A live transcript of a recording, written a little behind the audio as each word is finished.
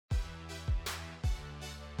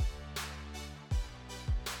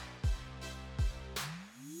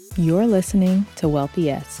You're listening to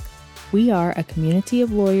Wealthy-esque. We are a community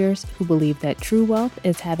of lawyers who believe that true wealth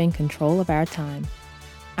is having control of our time.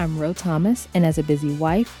 I'm Ro Thomas, and as a busy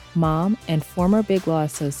wife, mom, and former big law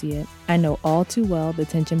associate, I know all too well the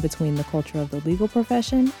tension between the culture of the legal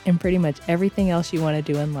profession and pretty much everything else you want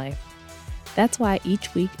to do in life. That's why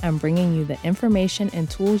each week I'm bringing you the information and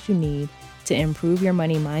tools you need to improve your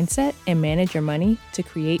money mindset and manage your money to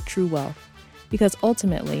create true wealth. Because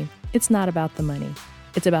ultimately, it's not about the money.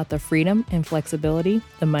 It's about the freedom and flexibility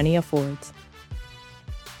the money affords.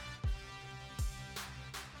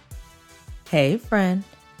 Hey friend,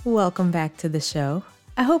 welcome back to the show.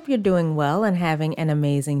 I hope you're doing well and having an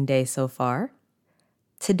amazing day so far.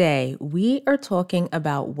 Today, we are talking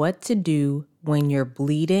about what to do when you're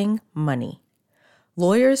bleeding money.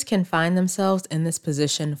 Lawyers can find themselves in this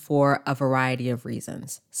position for a variety of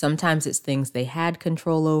reasons. Sometimes it's things they had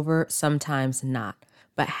control over, sometimes not.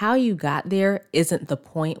 But how you got there isn't the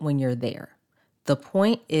point when you're there. The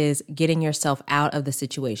point is getting yourself out of the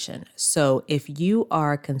situation. So if you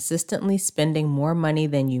are consistently spending more money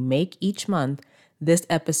than you make each month, this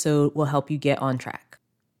episode will help you get on track.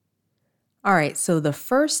 All right, so the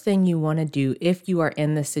first thing you want to do if you are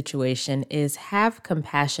in this situation is have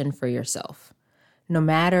compassion for yourself. No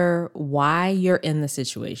matter why you're in the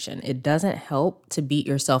situation, it doesn't help to beat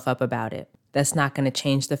yourself up about it. That's not going to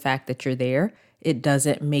change the fact that you're there. It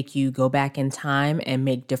doesn't make you go back in time and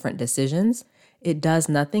make different decisions. It does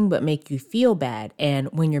nothing but make you feel bad. And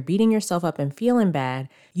when you're beating yourself up and feeling bad,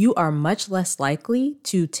 you are much less likely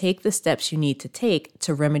to take the steps you need to take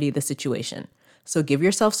to remedy the situation. So give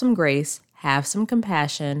yourself some grace, have some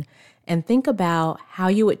compassion, and think about how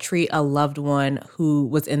you would treat a loved one who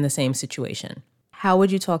was in the same situation. How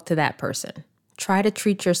would you talk to that person? Try to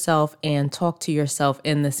treat yourself and talk to yourself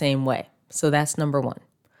in the same way. So that's number one.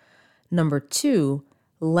 Number two,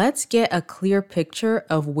 let's get a clear picture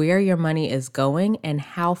of where your money is going and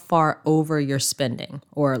how far over you're spending,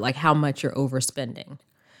 or like how much you're overspending.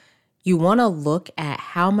 You want to look at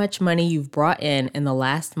how much money you've brought in the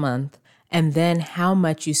last month and then how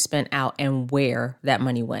much you spent out and where that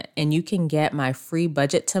money went. And you can get my free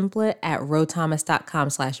budget template at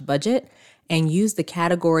rothomas.com/budget and use the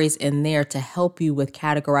categories in there to help you with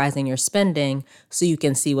categorizing your spending so you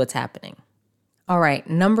can see what's happening. All right,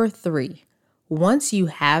 number three, once you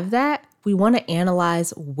have that, we want to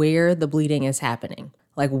analyze where the bleeding is happening.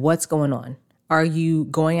 Like what's going on? Are you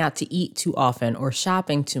going out to eat too often or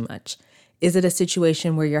shopping too much? Is it a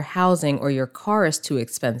situation where your housing or your car is too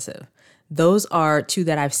expensive? Those are two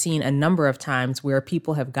that I've seen a number of times where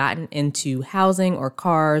people have gotten into housing or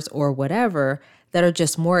cars or whatever that are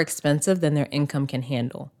just more expensive than their income can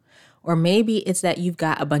handle. Or maybe it's that you've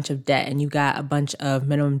got a bunch of debt and you've got a bunch of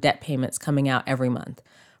minimum debt payments coming out every month.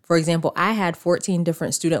 For example, I had 14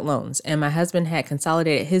 different student loans and my husband had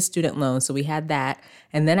consolidated his student loans. So we had that.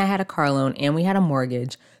 And then I had a car loan and we had a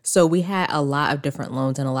mortgage. So we had a lot of different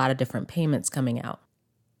loans and a lot of different payments coming out.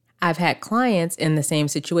 I've had clients in the same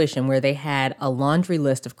situation where they had a laundry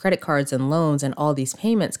list of credit cards and loans and all these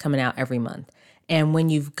payments coming out every month. And when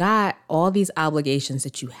you've got all these obligations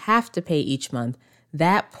that you have to pay each month,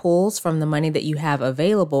 that pulls from the money that you have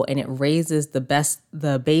available and it raises the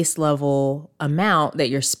base level amount that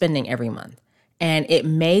you're spending every month. And it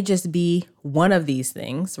may just be one of these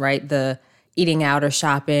things, right? The eating out or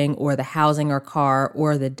shopping or the housing or car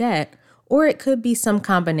or the debt, or it could be some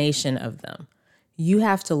combination of them. You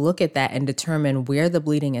have to look at that and determine where the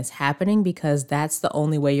bleeding is happening because that's the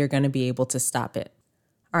only way you're going to be able to stop it.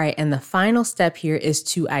 All right, and the final step here is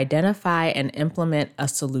to identify and implement a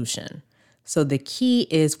solution. So the key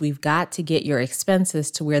is we've got to get your expenses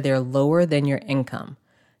to where they're lower than your income.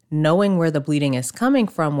 Knowing where the bleeding is coming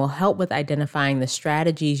from will help with identifying the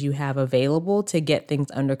strategies you have available to get things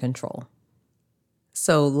under control.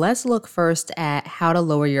 So let's look first at how to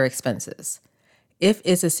lower your expenses. If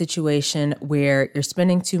it's a situation where you're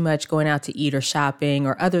spending too much going out to eat or shopping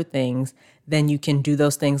or other things, then you can do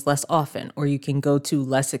those things less often, or you can go to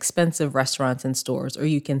less expensive restaurants and stores, or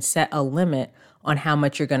you can set a limit on how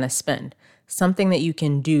much you're going to spend. Something that you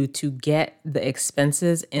can do to get the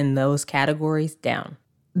expenses in those categories down.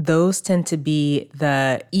 Those tend to be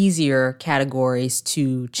the easier categories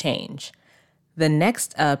to change. The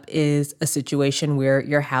next up is a situation where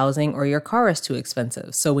your housing or your car is too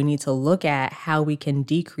expensive. So we need to look at how we can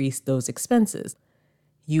decrease those expenses.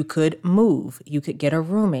 You could move. You could get a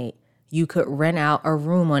roommate. You could rent out a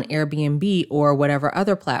room on Airbnb or whatever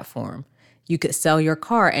other platform. You could sell your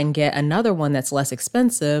car and get another one that's less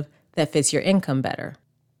expensive that fits your income better.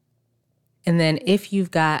 And then if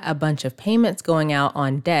you've got a bunch of payments going out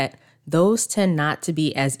on debt, those tend not to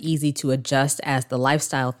be as easy to adjust as the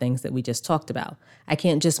lifestyle things that we just talked about. I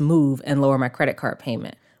can't just move and lower my credit card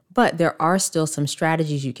payment, but there are still some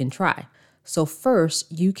strategies you can try. So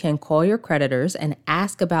first, you can call your creditors and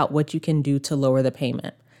ask about what you can do to lower the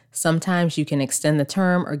payment. Sometimes you can extend the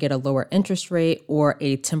term or get a lower interest rate or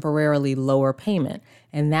a temporarily lower payment,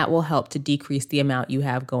 and that will help to decrease the amount you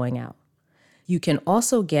have going out. You can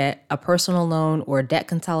also get a personal loan or debt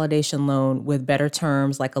consolidation loan with better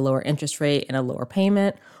terms like a lower interest rate and a lower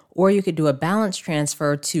payment, or you could do a balance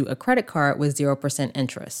transfer to a credit card with 0%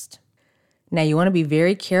 interest. Now, you want to be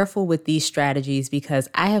very careful with these strategies because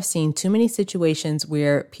I have seen too many situations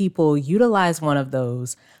where people utilize one of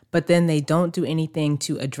those, but then they don't do anything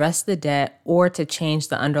to address the debt or to change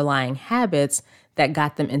the underlying habits that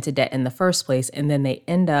got them into debt in the first place, and then they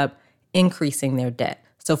end up increasing their debt.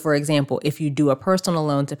 So for example, if you do a personal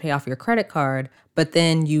loan to pay off your credit card, but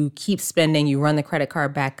then you keep spending, you run the credit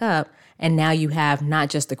card back up, and now you have not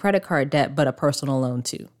just the credit card debt, but a personal loan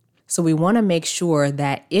too. So we want to make sure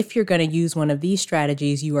that if you're going to use one of these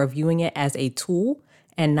strategies, you are viewing it as a tool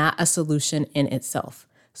and not a solution in itself.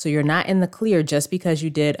 So you're not in the clear just because you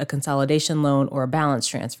did a consolidation loan or a balance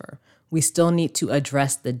transfer. We still need to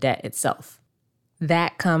address the debt itself.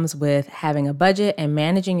 That comes with having a budget and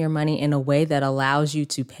managing your money in a way that allows you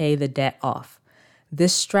to pay the debt off.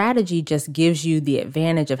 This strategy just gives you the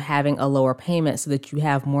advantage of having a lower payment so that you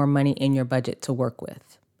have more money in your budget to work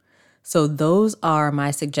with. So those are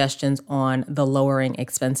my suggestions on the lowering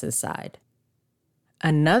expenses side.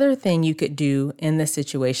 Another thing you could do in this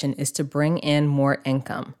situation is to bring in more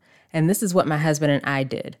income. And this is what my husband and I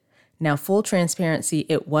did. Now, full transparency,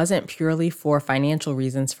 it wasn't purely for financial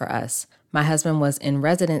reasons for us. My husband was in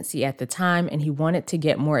residency at the time, and he wanted to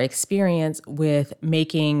get more experience with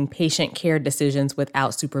making patient care decisions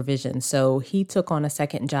without supervision. So he took on a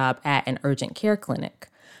second job at an urgent care clinic.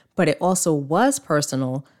 But it also was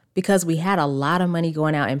personal because we had a lot of money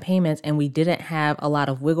going out in payments and we didn't have a lot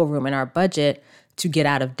of wiggle room in our budget to get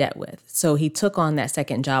out of debt with. So he took on that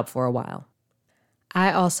second job for a while.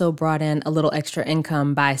 I also brought in a little extra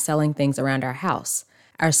income by selling things around our house.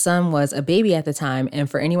 Our son was a baby at the time, and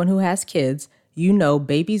for anyone who has kids, you know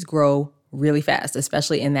babies grow really fast,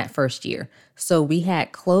 especially in that first year. So we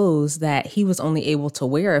had clothes that he was only able to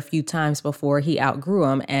wear a few times before he outgrew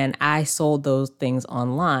them, and I sold those things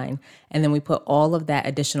online. And then we put all of that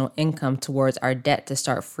additional income towards our debt to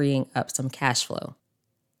start freeing up some cash flow.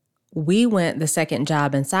 We went the second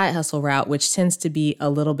job and side hustle route, which tends to be a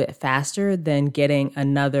little bit faster than getting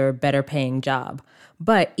another better paying job.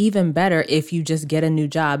 But even better if you just get a new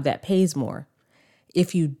job that pays more.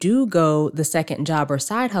 If you do go the second job or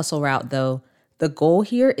side hustle route, though, the goal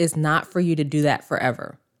here is not for you to do that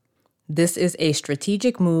forever. This is a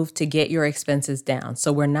strategic move to get your expenses down.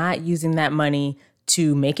 So we're not using that money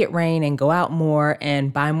to make it rain and go out more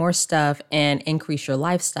and buy more stuff and increase your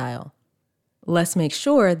lifestyle. Let's make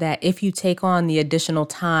sure that if you take on the additional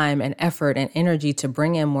time and effort and energy to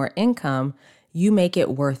bring in more income, you make it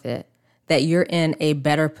worth it, that you're in a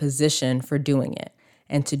better position for doing it.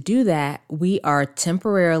 And to do that, we are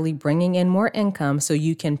temporarily bringing in more income so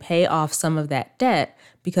you can pay off some of that debt,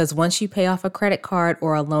 because once you pay off a credit card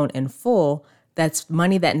or a loan in full, that's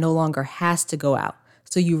money that no longer has to go out.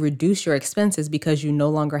 So you reduce your expenses because you no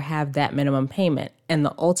longer have that minimum payment. And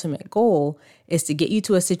the ultimate goal is to get you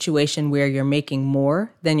to a situation where you're making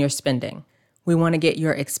more than you're spending. We want to get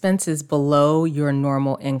your expenses below your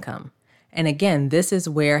normal income. And again, this is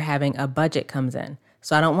where having a budget comes in.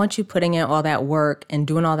 So I don't want you putting in all that work and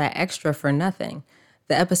doing all that extra for nothing.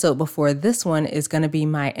 The episode before this one is going to be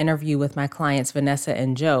my interview with my clients, Vanessa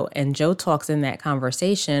and Joe. And Joe talks in that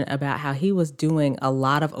conversation about how he was doing a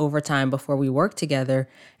lot of overtime before we worked together,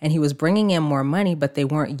 and he was bringing in more money, but they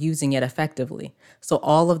weren't using it effectively. So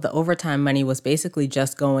all of the overtime money was basically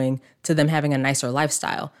just going to them having a nicer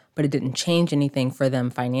lifestyle, but it didn't change anything for them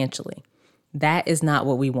financially. That is not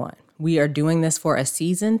what we want. We are doing this for a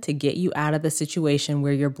season to get you out of the situation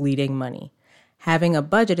where you're bleeding money. Having a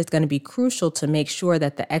budget is going to be crucial to make sure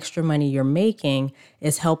that the extra money you're making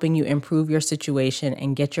is helping you improve your situation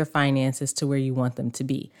and get your finances to where you want them to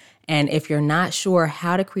be. And if you're not sure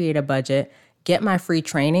how to create a budget, get my free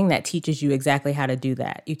training that teaches you exactly how to do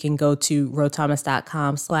that. You can go to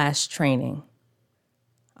rothomas.com/training.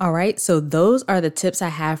 All right, so those are the tips I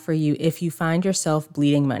have for you if you find yourself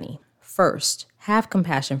bleeding money. First, have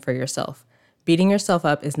compassion for yourself. Beating yourself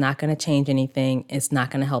up is not going to change anything. It's not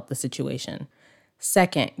going to help the situation.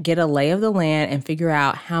 Second, get a lay of the land and figure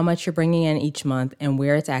out how much you're bringing in each month and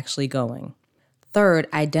where it's actually going. Third,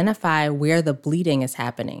 identify where the bleeding is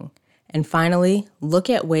happening. And finally, look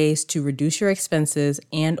at ways to reduce your expenses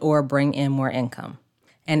and or bring in more income.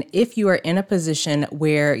 And if you are in a position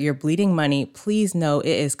where you're bleeding money, please know it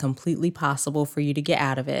is completely possible for you to get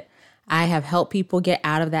out of it. I have helped people get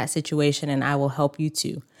out of that situation, and I will help you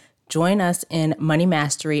too. Join us in Money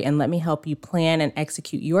Mastery and let me help you plan and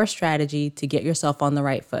execute your strategy to get yourself on the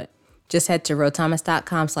right foot. Just head to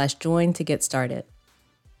rothomas.com/join to get started.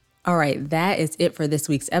 All right, that is it for this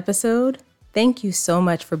week's episode. Thank you so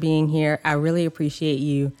much for being here. I really appreciate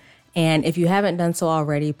you. And if you haven't done so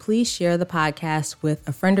already, please share the podcast with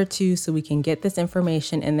a friend or two so we can get this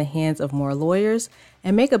information in the hands of more lawyers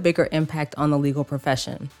and make a bigger impact on the legal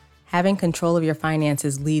profession. Having control of your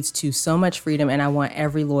finances leads to so much freedom, and I want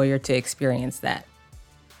every lawyer to experience that.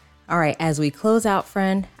 All right, as we close out,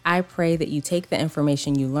 friend, I pray that you take the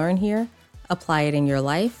information you learn here, apply it in your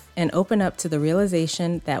life, and open up to the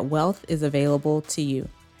realization that wealth is available to you.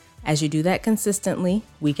 As you do that consistently,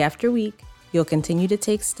 week after week, you'll continue to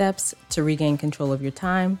take steps to regain control of your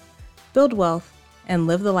time, build wealth, and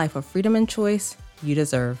live the life of freedom and choice you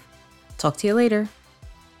deserve. Talk to you later.